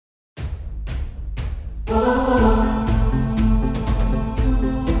In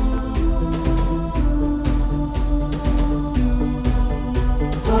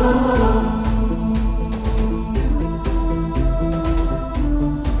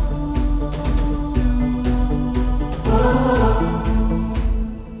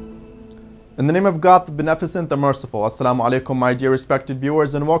the name of God, the Beneficent, the Merciful. Assalamu alaikum, my dear respected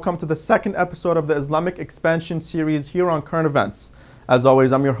viewers, and welcome to the second episode of the Islamic Expansion series here on Current Events. As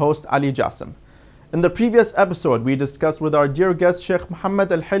always, I'm your host, Ali Jassim. In the previous episode, we discussed with our dear guest, Sheikh Muhammad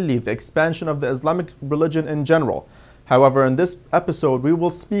Hilli, the expansion of the Islamic religion in general. However, in this episode, we will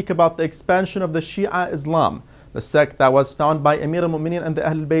speak about the expansion of the Shia Islam, the sect that was founded by Amir al-Mu'mineen and the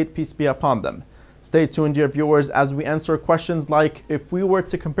Ahlul Bayt, peace be upon them. Stay tuned, dear viewers, as we answer questions like, if we were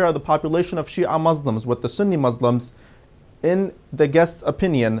to compare the population of Shia Muslims with the Sunni Muslims, in the guest's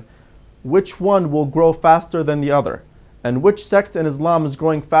opinion, which one will grow faster than the other? And which sect in Islam is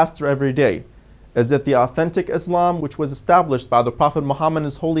growing faster every day? Is it the authentic Islam, which was established by the Prophet Muhammad and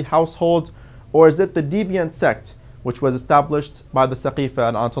his holy household, or is it the deviant sect, which was established by the Saqifa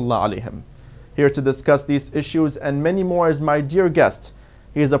and Anatullah alayhim? Here to discuss these issues and many more is my dear guest.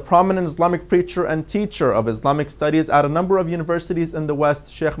 He is a prominent Islamic preacher and teacher of Islamic studies at a number of universities in the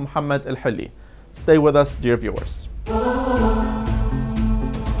West, Sheikh Muhammad Hilli. Stay with us, dear viewers.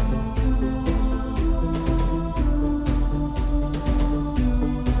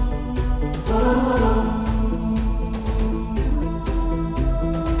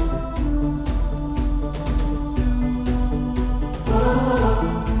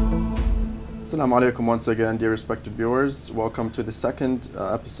 Assalamu alaikum once again, dear respected viewers. Welcome to the second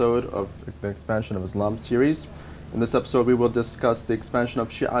episode of the Expansion of Islam series. In this episode, we will discuss the expansion of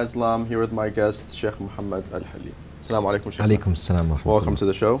Shia Islam here with my guest, Sheikh Muhammad Hilli. Assalamu alaikum, Sheikh. Alaikum salam wa rahmatullah. Welcome to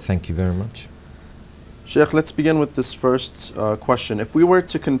the show. Thank you very much. Sheikh, let's begin with this first question. If we were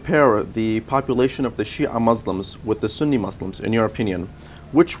to compare the population of the Shia Muslims with the Sunni Muslims, in your opinion,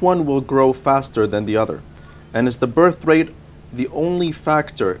 which one will grow faster than the other? And is the birth rate the only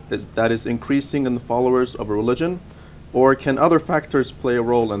factor that is increasing in the followers of a religion, or can other factors play a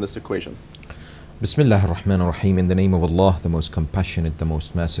role in this equation? Bismillah ar-Rahman ar-Rahim. In the name of Allah, the most compassionate, the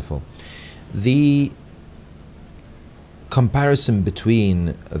most merciful. The comparison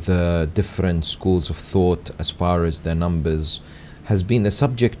between the different schools of thought as far as their numbers has been the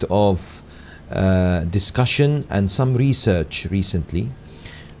subject of discussion and some research recently,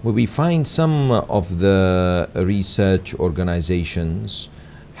 where we find some of the research organizations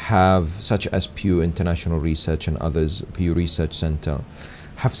have, such as Pew International Research and others, Pew Research Center,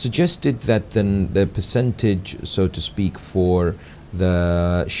 have suggested that the percentage, so to speak, for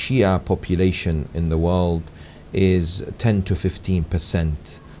the Shia population in the world is 10 to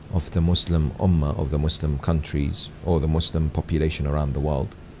 15% of the Muslim Ummah, of the Muslim countries, or the Muslim population around the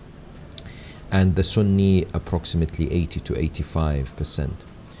world. And the Sunni approximately 80 to 85%.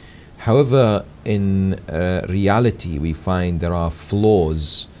 However, in reality, we find there are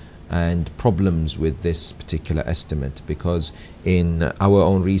flaws and problems with this particular estimate, because in our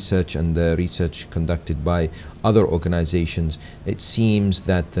own research and the research conducted by other organizations, it seems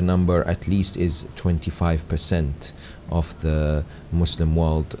that the number at least is 25% of the Muslim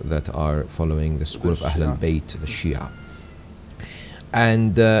world that are following the school of Ahlul Bayt, the Shia.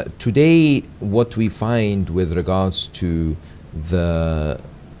 And today, what we find with regards to the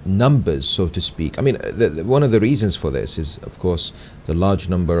numbers, so to speak, I mean, one of the reasons for this is, of course, the large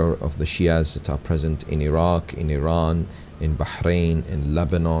number of the Shias that are present in Iraq, in Iran, in Bahrain, in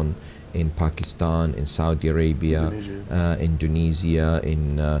Lebanon, in Pakistan, in Saudi Arabia, Indonesia,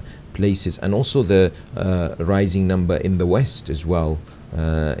 in places, and also the rising number in the West as well,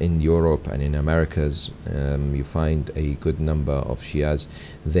 in Europe and in Americas. You find a good number of Shias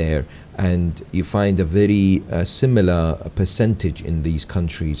there, and you find a very similar percentage in these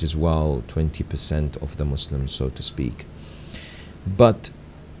countries as well, 20% of the Muslims, so to speak. But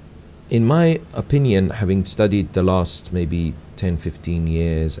in my opinion, having studied the last maybe 10-15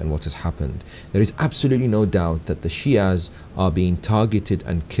 years and what has happened, there is absolutely no doubt that the Shias are being targeted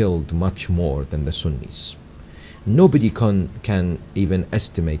and killed much more than the Sunnis. Nobody can even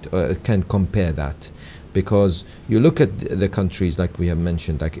estimate or can compare that, because you look at the countries like we have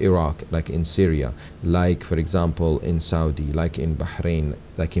mentioned, like Iraq, like in Syria, like for example in Saudi, like in Bahrain,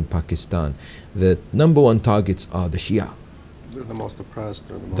 like in Pakistan, the number one targets are the Shia. They're the most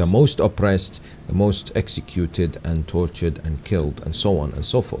oppressed. The most oppressed, the most executed and tortured and killed, and so on and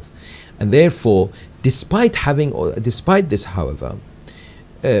so forth. And therefore, despite this, however,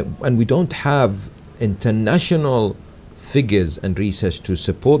 and we don't have international figures and research to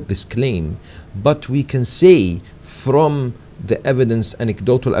support this claim, but we can say from the evidence,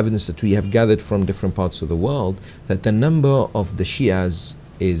 anecdotal evidence that we have gathered from different parts of the world, that the number of the Shias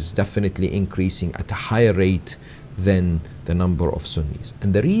is definitely increasing at a higher rate than the number of Sunnis.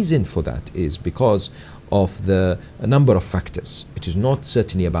 And the reason for that is because of a number of factors. It is not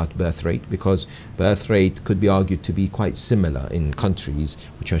certainly about birth rate, because birth rate could be argued to be quite similar in countries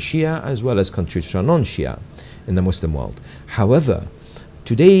which are Shia as well as countries which are non-Shia in the Muslim world. However,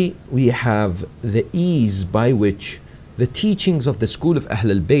 today we have the ease by which the teachings of the school of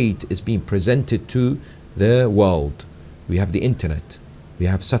Ahl al-Bayt is being presented to the world. We have the internet, we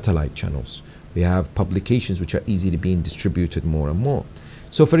have satellite channels, we have publications which are easily being distributed more and more.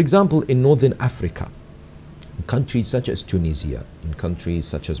 So for example, in Northern Africa, in countries such as Tunisia, in countries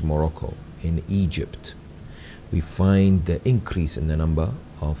such as Morocco, in Egypt, we find the increase in the number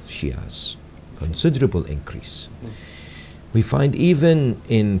of Shias, considerable increase. We find even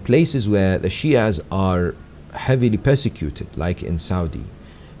in places where the Shias are heavily persecuted, like in Saudi,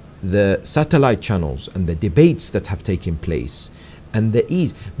 the satellite channels and the debates that have taken place and the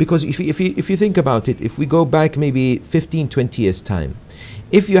ease, because if you think about it, if we go back maybe 15-20 years time,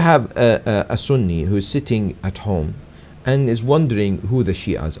 if you have a Sunni who is sitting at home and is wondering who the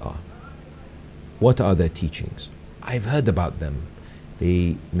Shias are, what are their teachings, I've heard about them,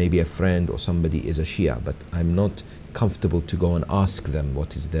 they maybe a friend or somebody is a Shia, but I'm not comfortable to go and ask them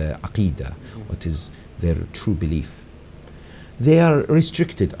what is their aqidah, what is their true belief. They are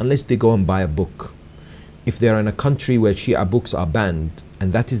restricted unless they go and buy a book. If they are in a country where Shia books are banned,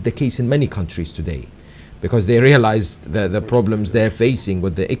 and that is the case in many countries today, because they realized the problems they're facing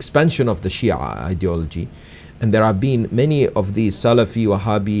with the expansion of the Shia ideology. And there have been many of these Salafi,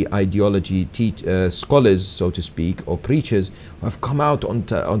 Wahhabi ideology scholars, so to speak, or preachers, who have come out on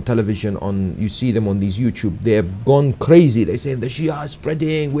television, you see them on these YouTube, they have gone crazy. They say the Shia is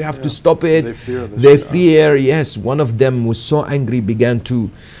spreading, we have to stop it. They fear, yes. One of them was so angry, began to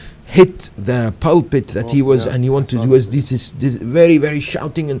hit the pulpit that he was, and he wanted to do this very, very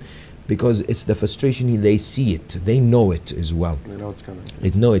shouting, and because it's the frustration, they see it, they know it as well. They know it's coming.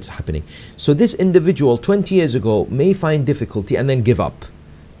 They know it's happening. So this individual 20 years ago may find difficulty and then give up.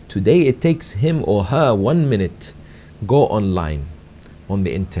 Today it takes him or her 1 minute, go online on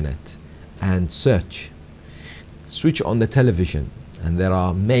the internet and search. Switch on the television, and there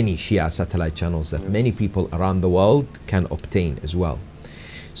are many Shia satellite channels that many people around the world can obtain as well.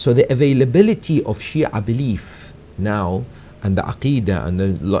 So the availability of Shia belief now, and the aqidah and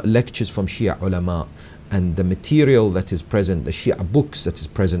the lectures from Shia ulama and the material that is present, the Shia books that is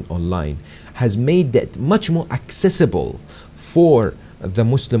present online, has made that much more accessible for the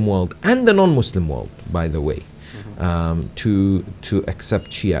Muslim world and the non-Muslim world, by the way, to accept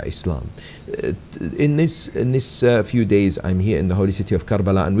Shia Islam. In this few days, I'm here in the holy city of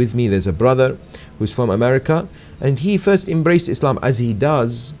Karbala, and with me there's a brother who's from America, and he first embraced Islam as he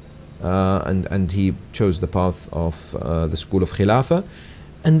does, and he chose the path of the school of Khilafah,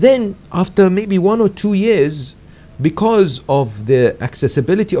 and then after maybe 1 or 2 years, because of the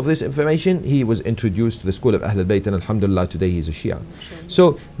accessibility of this information, he was introduced to the school of Ahl al-Bayt, and alhamdulillah today he's a Shia.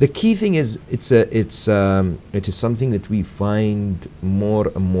 So the key thing is it is something that we find more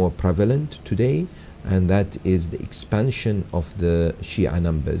and more prevalent today, and that is the expansion of the Shia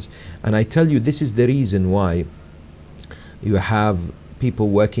numbers. And I tell you, this is the reason why you have people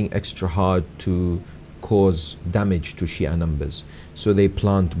working extra hard to cause damage to Shia numbers. So they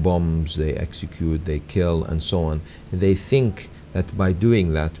plant bombs, they execute, they kill, and so on. They think that by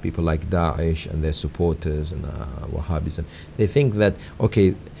doing that, people like Daesh and their supporters and Wahhabism, they think that,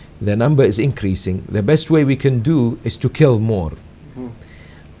 okay, the number is increasing, the best way we can do is to kill more.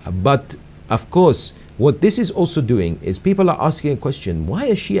 But of course, what this is also doing is people are asking a question, why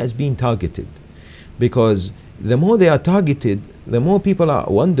are Shias being targeted? Because the more they are targeted, the more people are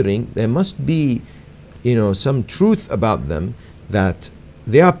wondering, there must be, some truth about them, that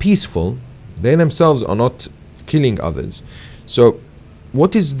they are peaceful, they themselves are not killing others. So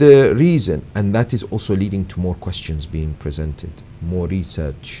what is the reason? And that is also leading to more questions being presented, more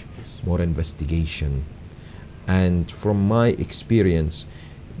research, more investigation. And from my experience,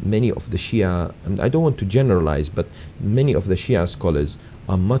 many of the Shia, and I don't want to generalize, but many of the Shia scholars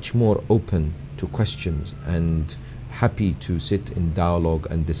are much more open to questions and happy to sit in dialogue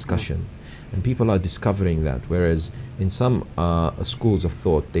and discussion. And people are discovering that, whereas in some schools of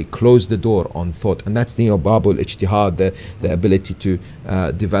thought, they close the door on thought, and that's the Babul Ijtihad, the ability to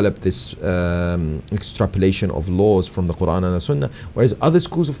develop this extrapolation of laws from the Quran and the Sunnah, whereas other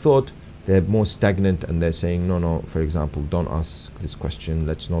schools of thought, they're more stagnant, and they're saying, no, for example, don't ask this question,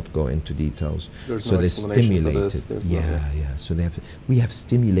 let's not go into details. So they're stimulated. So we have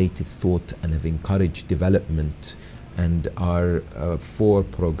stimulated thought and have encouraged development and are for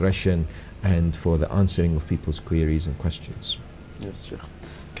progression and for the answering of people's queries and questions. Yes, Sheikh.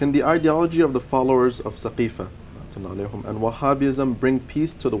 Can the ideology of the followers of Saqifa and Wahhabism bring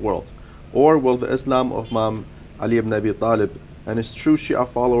peace to the world? Or will the Islam of Imam Ali ibn Abi Talib and his true Shia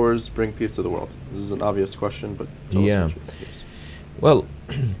followers bring peace to the world? This is an obvious question, but tell us what you think. Well,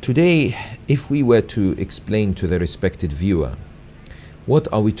 today, if we were to explain to the respected viewer, what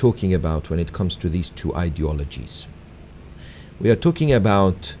are we talking about when it comes to these two ideologies? We are talking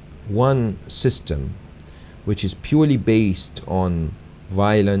about one system which is purely based on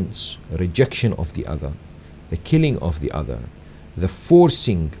violence, rejection of the other, the killing of the other, the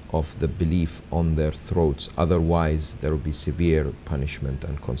forcing of the belief on their throats, otherwise there will be severe punishment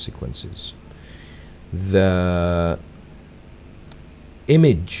and consequences. The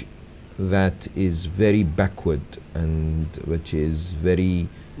image that is very backward and which is very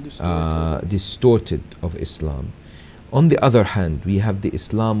distorted of Islam. On the other hand, we have the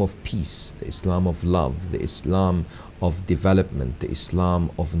Islam of peace, the Islam of love, the Islam of development, the Islam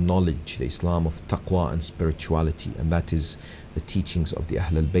of knowledge, the Islam of taqwa and spirituality, and that is the teachings of the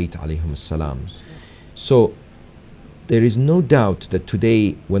Ahl al-Bayt alayhim salam. So there is no doubt that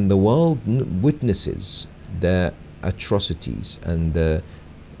today, when the world witnesses the atrocities and the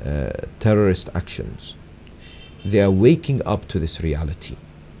terrorist actions, they are waking up to this reality.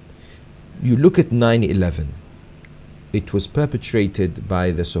 You look at 9/11, it was perpetrated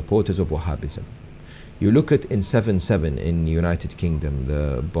by the supporters of Wahhabism. You look at in 7/7 in the United Kingdom,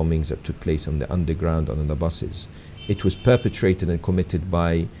 the bombings that took place on the underground and on the buses, it was perpetrated and committed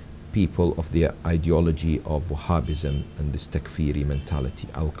by people of the ideology of Wahhabism and this takfiri mentality.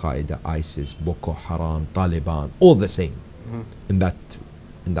 Al-Qaeda, ISIS, Boko Haram, Taliban, all the same in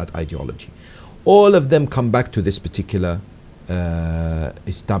that ideology. All of them come back to this particular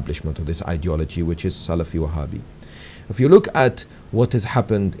establishment of this ideology, which is Salafi Wahhabi. If you look at what has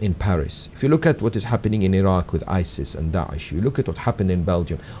happened in Paris, if you look at what is happening in Iraq with ISIS and Daesh, you look at what happened in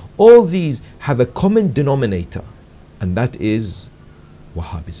Belgium, all these have a common denominator, and that is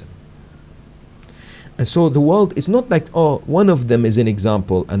Wahhabism. And so the world is not like, oh, one of them is an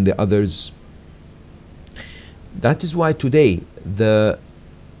example and the others. That is why today the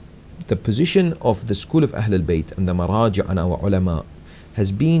position of the school of Ahl al-Bayt and the Maraja and our ulama has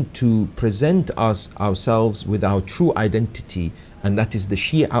been to present ourselves with our true identity, and that is the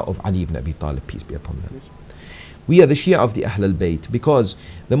Shia of Ali ibn Abi Talib, peace be upon them. We are the Shia of the Ahl al-Bayt, because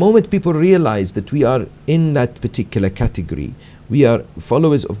the moment people realize that we are in that particular category, we are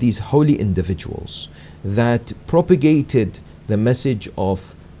followers of these holy individuals that propagated the message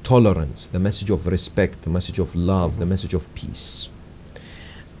of tolerance, the message of respect, the message of love, the message of peace.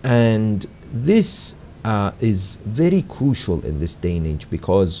 And this is very crucial in this day and age,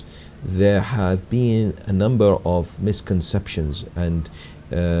 because there have been a number of misconceptions and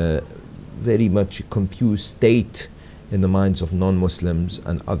very much confused state in the minds of non-Muslims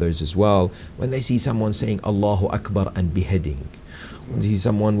and others as well when they see someone saying Allahu Akbar and beheading, when they see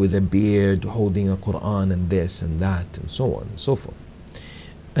someone with a beard holding a Quran and this and that and so on and so forth.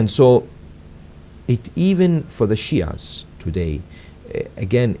 And so it, even for the Shias today,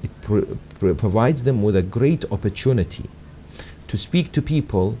 again, it provides them with a great opportunity to speak to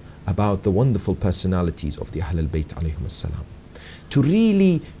people about the wonderful personalities of the Ahl al-Bayt alayhim as-salam, to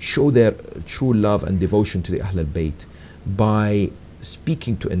really show their true love and devotion to the Ahl al-Bayt by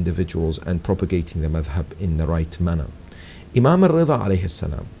speaking to individuals and propagating the madhab in the right manner. Imam al-Rida alayhi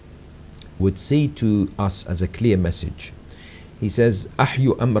salam would say to us as a clear message, he says,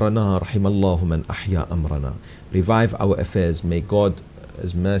 Ahyu amrana rahimallahu man ahya amrana. Revive our affairs. May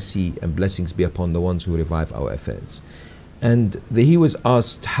God's mercy and blessings be upon the ones who revive our affairs. And he was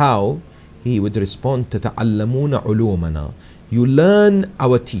asked how, he would respond, Tata'allamuna ulumana. You learn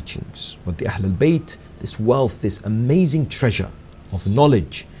our teachings. What the Ahl al-Bayt, this wealth, this amazing treasure of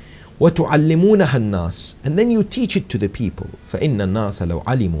knowledge. وَتُعَلِّمُونَهَا النَّاسِ. And then you teach it to the people. فَإِنَّ النَّاسَ لَوْ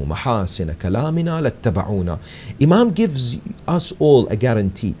عَلِمُوا مَحَاسِنَ كَلَامِنَا لَاتَّبَعُونَا. Imam gives us all a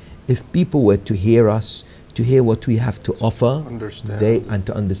guarantee. If people were to hear us, to hear what we have to offer, and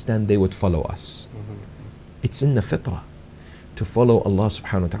to understand, they would follow us. It's in the fitrah to follow Allah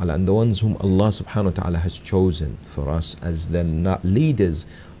subhanahu wa ta'ala and the ones whom Allah subhanahu wa ta'ala has chosen for us as the leaders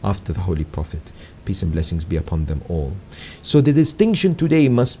after the Holy Prophet. Peace and blessings be upon them all. So the distinction today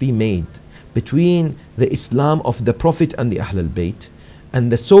must be made between the Islam of the Prophet and the Ahl al-Bayt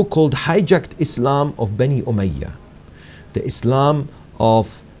and the so-called hijacked Islam of Bani Umayyah, the Islam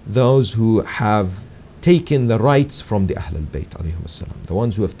of those who have taken the rights from the Ahl al-Bayt alayhim as-salam, the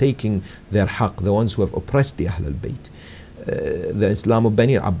ones who have taken their haqq, the ones who have oppressed the Ahl al-Bayt. the Islam of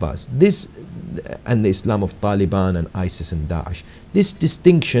Bani Abbas, this and the Islam of Taliban and ISIS and Daesh. This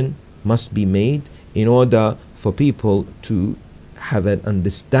distinction must be made in order for people to have an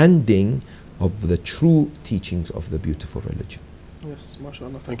understanding of the true teachings of the beautiful religion. Yes,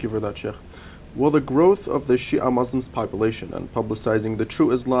 mashallah. Thank you for that, Sheikh. Will the growth of the Shia Muslims population and publicizing the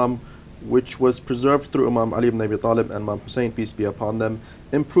true Islam, which was preserved through Imam Ali ibn Abi Talib and Imam Hussein, peace be upon them,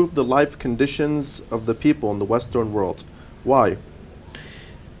 improve the life conditions of the people in the Western world? Why?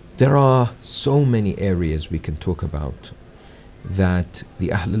 There are so many areas we can talk about that the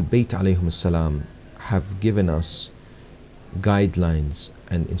Ahlul Bayt alayhum salam have given us guidelines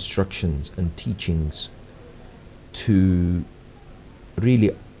and instructions and teachings to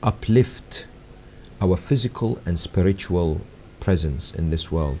really uplift our physical and spiritual presence in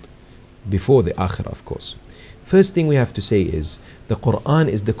this world before the Akhirah, of course. First thing we have to say is the Quran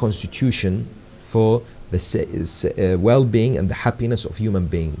is the constitution for the well-being and the happiness of human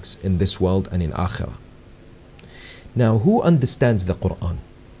beings in this world and in Akhirah. Now, who understands the Quran?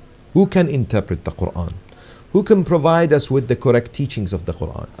 Who can interpret the Quran? Who can provide us with the correct teachings of the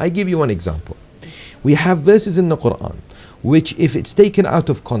Quran? I give you one example. We have verses in the Quran which, if it's taken out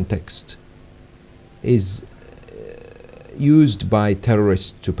of context, is used by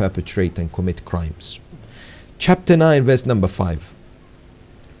terrorists to perpetrate and commit crimes. Chapter 9, verse number 5.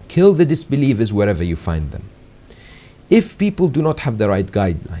 Kill the disbelievers wherever you find them. If people do not have the right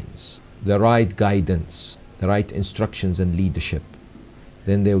guidelines, the right guidance, the right instructions and leadership,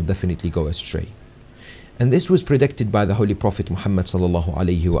 then they will definitely go astray. And this was predicted by the Holy Prophet Muhammad sallallahu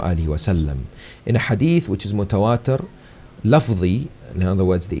alayhi wa alihi wasallam in a hadith which is mutawatir, lafzi, in other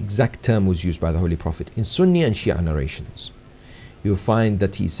words, the exact term was used by the Holy Prophet in Sunni and Shia narrations. You'll find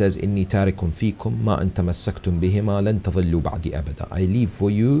that he says, إِنِّي تَارِكٌ فِيكُمْ مَا أَن تَمَسَّكْتُمْ بِهِمَا لَن تَضِلُّوا بَعْدِ أَبَدًا. I leave for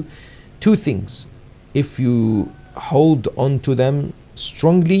you two things. If you hold on to them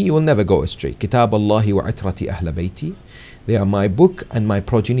strongly, you will never go astray. كِتَابَ اللَّهِ وَعِتْرَةِ أَهْلَ بَيْتِي. They are my book and my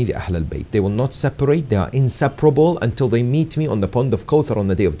progeny, the Ahl al-Bayt. They will not separate, they are inseparable until they meet me on the pond of Kawthar on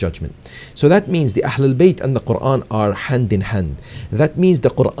the Day of Judgment. So that means the Ahl al-Bayt and the Quran are hand in hand. That means the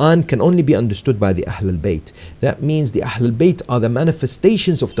Quran can only be understood by the Ahl al-Bayt. That means the Ahl al-Bayt are the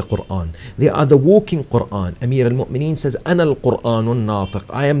manifestations of the Quran. They are the walking Quran. Amir al-Mu'mineen says, أَنَا الْقُرْآنُ النَّاطِقُ.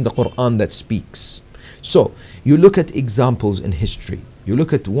 I am the Quran that speaks. So you look at examples in history. You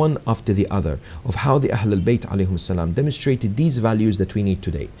look at one after the other of how the Ahl al-Bayt alayhum salam demonstrated these values that we need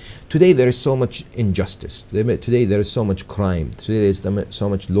today. Today there is so much injustice. Today there is so much crime. Today there is so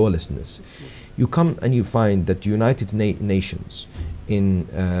much lawlessness. You come and you find that the United Nations in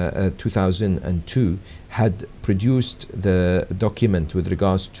 2002 had produced the document with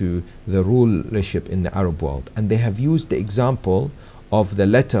regards to the rulership in the Arab world. And they have used the example of the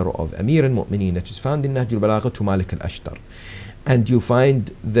letter of Amir al-Mu'mineen that is found in Nahj al-Balagha to Malik al-Ashtar. And you find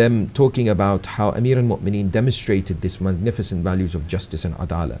them talking about how Amir al-Mu'mineen demonstrated these magnificent values of justice and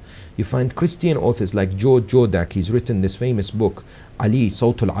adala. You find Christian authors like George Jordak, he's written this famous book, Ali,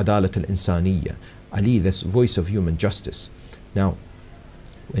 Sawt al-Adalat al-Insaniyya, Ali, this voice of human justice. Now,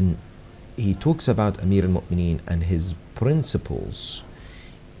 when he talks about Amir al-Mu'mineen and his principles,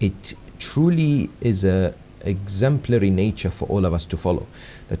 it truly is a exemplary nature for all of us to follow.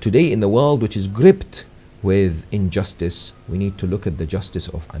 That today in the world which is gripped with injustice, we need to look at the justice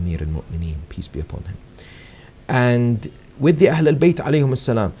of Amir al-Mu'mineen, peace be upon him. And with the Ahl al-Bayt alayhum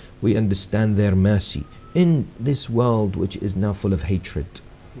as-salam, we understand their mercy in this world which is now full of hatred.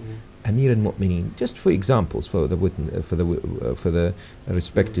 Amir al-Mu'mineen, just for examples for the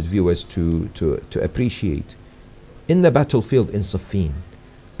respected viewers to appreciate. In the battlefield in Siffin,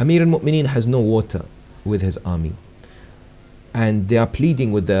 Amir al-Mu'mineen has no water with his army. And they are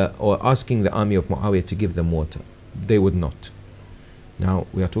pleading with or asking the army of Muawiyah to give them water. They would not. Now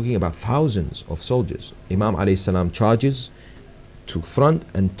we are talking about thousands of soldiers. Imam alayhi salam charges to front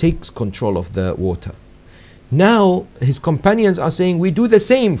and takes control of the water. Now his companions are saying, we do the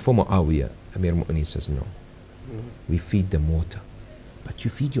same for Muawiyah. Amir Mu'mineen says, no. We feed them water. But you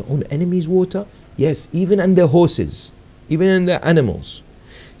feed your own enemies water? Yes, even in their horses, even in their animals.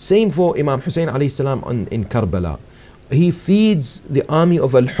 Same for Imam Hussein alayhi salam in Karbala. He feeds the army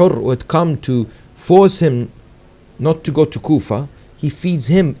of Al-Hurr who had come to force him not to go to Kufa. He feeds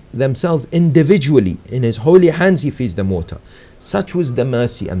him themselves individually. In his holy hands he feeds them water. Such was the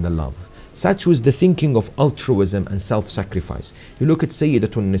mercy and the love. Such was the thinking of altruism and self-sacrifice. You look at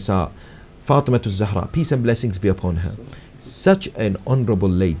Sayyidatun Nisa, Fatimatul Zahra, peace and blessings be upon her. Such an honorable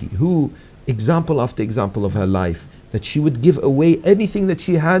lady who, example after example of her life, that she would give away anything that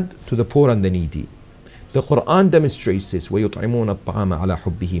she had to the poor and the needy, The Quran demonstrates this. وَيُطْعِمُونَ الطَّعَامَ عَلَى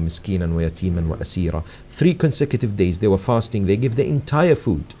حُبِّهِ مِسْكِينًا وَيَتِيمًا وَأَسِيرًا. 3 consecutive days they were fasting. They give the entire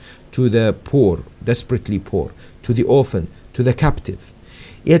food to the poor, desperately poor, to the orphan, to the captive.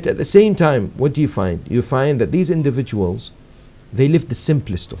 Yet at the same time, what do you find? You find that these individuals, they lived the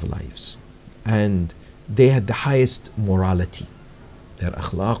simplest of lives. And they had the highest morality. Their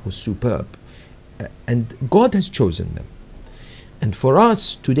akhlaq was superb. And God has chosen them. And for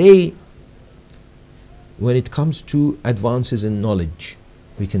us today, when it comes to advances in knowledge,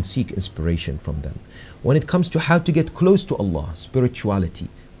 we can seek inspiration from them. When it comes to how to get close to Allah, spirituality,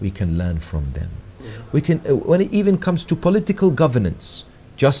 we can learn from them. We can, when it even comes to political governance,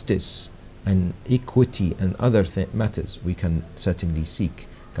 justice and equity and other matters, we can certainly seek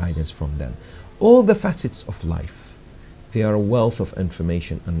guidance from them. All the facets of life, they are a wealth of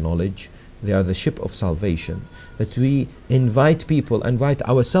information and knowledge. They are the ship of salvation that we invite people, invite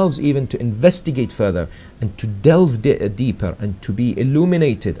ourselves even to investigate further and to delve deeper and to be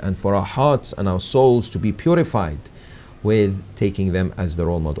illuminated, and for our hearts and our souls to be purified with taking them as the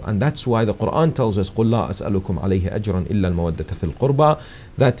role model. And that's why the Quran tells us, قُلْ لَا أَسْأَلُكُمْ عَلَيْهِ أَجْرًا إِلَّا الْمَوَدَّةَ فِي الْقُرْبَى,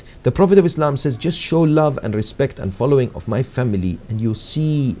 that the Prophet of Islam says, just show love and respect and following of my family, and you'll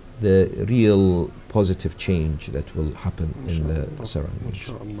see the real positive change that will happen in the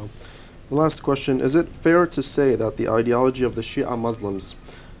surroundings. Last question, is it fair to say that the ideology of the Shia Muslims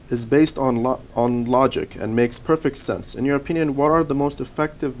is based on logic and makes perfect sense? In your opinion, what are the most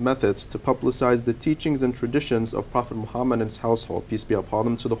effective methods to publicize the teachings and traditions of Prophet Muhammad and his household, peace be upon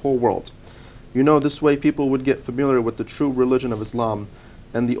him, to the whole world? You know, this way people would get familiar with the true religion of Islam,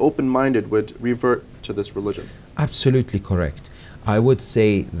 and the open-minded would revert to this religion. Absolutely correct. I would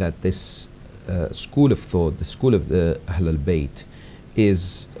say that this school of thought, the school of the Ahl al-Bayt,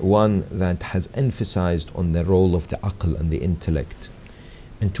 is one that has emphasized on the role of the aql and the intellect.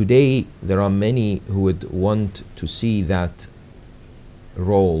 And today there are many who would want to see that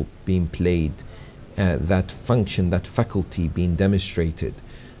role being played, that function, that faculty being demonstrated,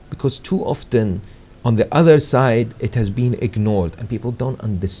 because too often on the other side it has been ignored and people don't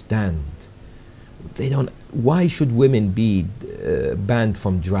understand. They don't. Why should women be banned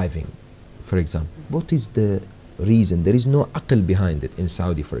from driving, for example? What is the reason? There is no aql behind it in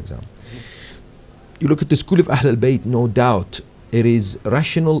Saudi, for example. You look at the school of Ahl al-Bayt, no doubt it is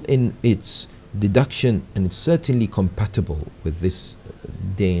rational in its deduction, and it's certainly compatible with this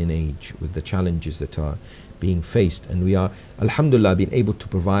day and age, with the challenges that are being faced, and we are, alhamdulillah, being able to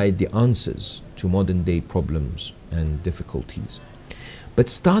provide the answers to modern day problems and difficulties. But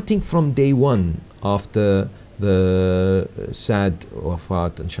starting from day one, after the sad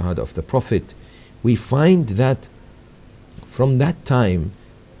wafat and shahada of the Prophet, we find that from that time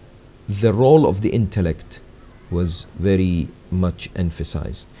the role of the intellect was very much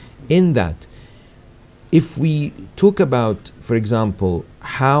emphasized. In that, if we talk about, for example,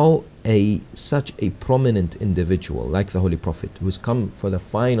 how such a prominent individual like the Holy Prophet, who has come for the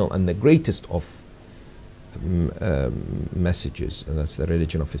final and the greatest of messages, and that's the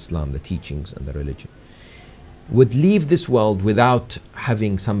religion of Islam, the teachings and the religion, would leave this world without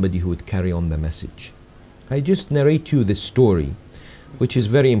having somebody who would carry on the message. I just narrate you this story, which is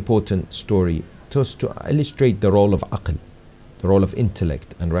very important story, just to illustrate the role of aql, the role of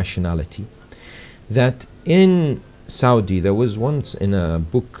intellect and rationality. That in Saudi, there was once in a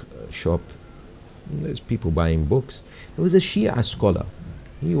book shop, there's people buying books, there was a Shia scholar.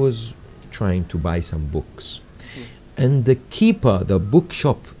 He was trying to buy some books. And the keeper, the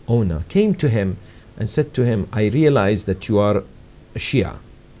bookshop owner, came to him and said to him, I realize that you are a Shia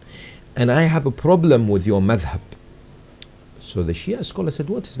and I have a problem with your madhab. So the Shia scholar said,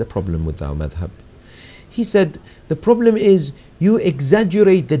 what is the problem with our madhab? He said, the problem is you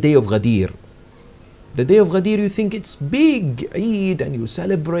exaggerate the day of Ghadir. The day of Ghadir, you think it's big Eid and you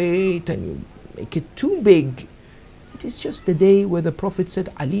celebrate and you make it too big. It is just the day where the Prophet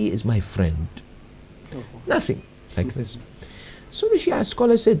said, Ali is my friend. Nothing like this. So the Shia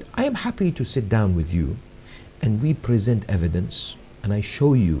scholar said, I am happy to sit down with you and we present evidence and I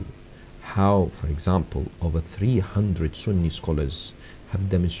show you how, for example, over 300 Sunni scholars have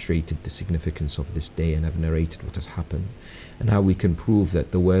demonstrated the significance of this day and have narrated what has happened, and how we can prove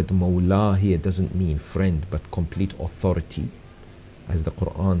that the word Mawla here doesn't mean friend but complete authority. As the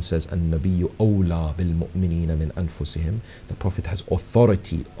Quran says, An-Nabiyyu awla bil mu'minina min anfusihim. The Prophet has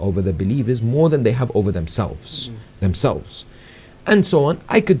authority over the believers more than they have over themselves. And so on.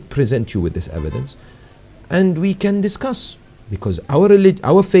 I could present you with this evidence and we can discuss, because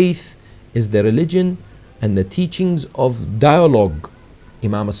our faith is the religion and the teachings of dialogue.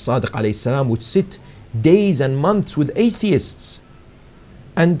 Imam as-Sadiq alayhi salam would sit days and months with atheists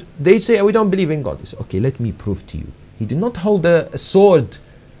And they say, oh, we don't believe in God. He said, okay, let me prove to you. He did not hold a sword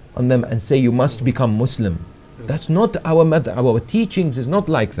on them and say, you must become Muslim. That's not our teachings is not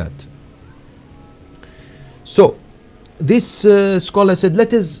like that. So this scholar said,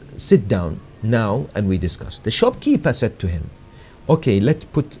 let us sit down now and we discuss. The shopkeeper said to him, okay,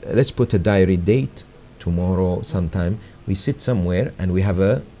 let's put a diary date tomorrow sometime. We sit somewhere and we have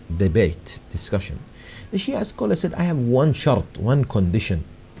a debate, discussion. The Shia scholar said, I have one shart, one condition.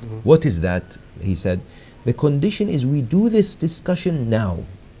 What is that? He said, the condition is we do this discussion now,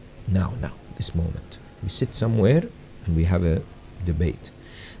 this moment. We sit somewhere and we have a debate.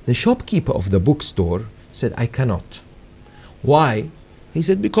 The shopkeeper of the bookstore said, I cannot. Why? He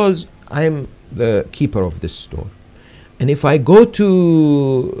said, because I am the keeper of this store. And if I go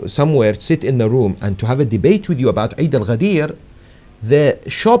to somewhere, sit in the room and to have a debate with you about Eid al-Ghadir, the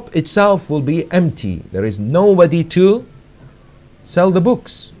shop itself will be empty. There is nobody to sell the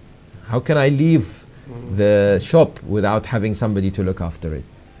books. How can I leave the shop without having somebody to look after it?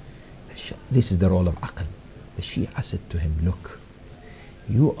 This is the role of aql. The Shia said to him, look,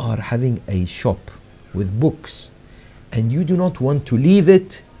 you are having a shop with books and you do not want to leave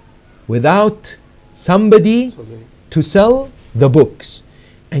it without somebody to sell the books.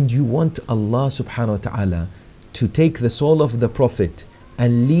 And you want Allah subhanahu wa ta'ala to take the soul of the Prophet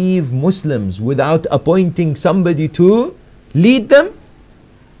and leave Muslims without appointing somebody to lead them?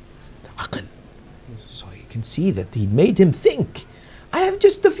 The aql. So you can see that he made him think. I have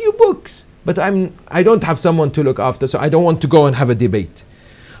just a few books, but I don't have someone to look after, so I don't want to go and have a debate.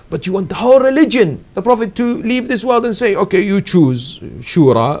 But you want the whole religion, the Prophet, to leave this world and say, okay, you choose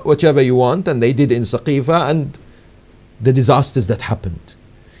shura, whichever you want, and they did in Saqifa and the disasters that happened.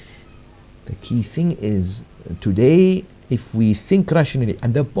 The key thing is, today, if we think rationally,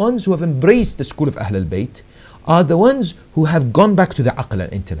 and the ones who have embraced the school of Ahl al-Bayt are the ones who have gone back to the aql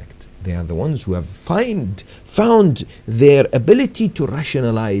and intellect. They are the ones who have found their ability to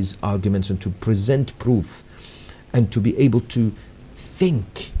rationalize arguments and to present proof and to be able to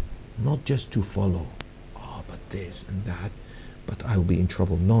think, not just to follow. Oh, but this and that, but I will be in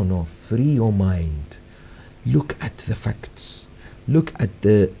trouble. No, free your mind. Look at the facts. Look at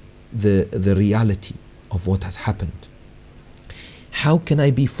the reality of what has happened. How can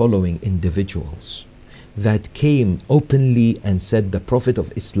I be following individuals that came openly and said the Prophet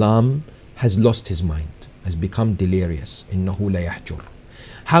of Islam has lost his mind, has become delirious? Innahu la yahjur.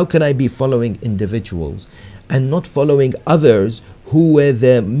 How can I be following individuals and not following others who were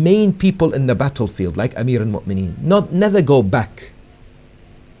the main people in the battlefield, like Amir al-Mu'mineen? Never go back.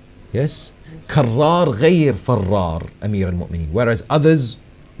 Yes? Karrar ghayr farrar, Amir al-Mu'mineen. Whereas others,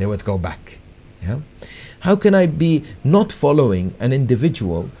 they would go back. Yeah? How can I be not following an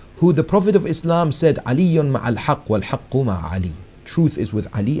individual who the Prophet of Islam said, Aliyun ma'al haqq wal haqqu ma'a Ali. Truth is with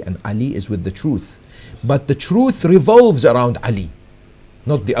Ali and Ali is with the truth. But the truth revolves around Ali,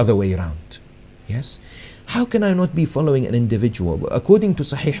 not the other way around. Yes? How can I not be following an individual? According to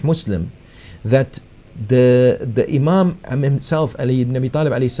Sahih Muslim, that the Imam himself, Ali ibn Abi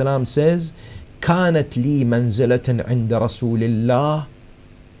Talib alayhi salam, says, كانت لي منزلة عند رسول الله.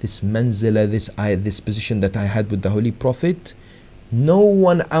 This manzila, this position that I had with the Holy Prophet, no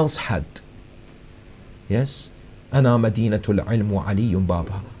one else had. Yes? أنا مدينة العلم وعلي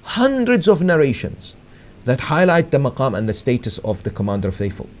بابها. Hundreds of narrations that highlight the maqam and the status of the Commander of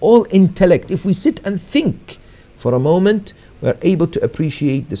Faithful. All intellect. If we sit and think for a moment, we are able to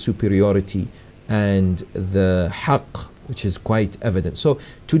appreciate the superiority and the haqq, which is quite evident. So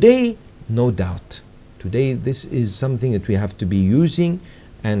today, no doubt, today this is something that we have to be using,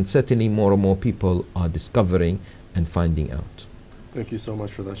 and certainly more and more people are discovering and finding out. Thank you so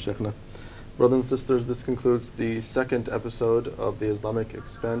much for that, Sheikhna. Brothers and sisters, this concludes the second episode of the Islamic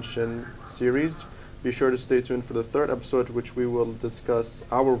Expansion series. Be sure to stay tuned for the third episode, which we will discuss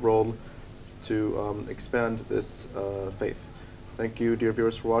our role to expand this faith. Thank you, dear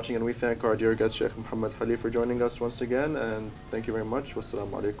viewers, for watching, and we thank our dear guest, Sheikh Muhammad Hilli, for joining us once again, and thank you very much.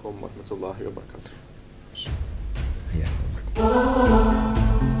 Wassalamu alaikum wa rahmatullahi wa barakatuh. Yeah.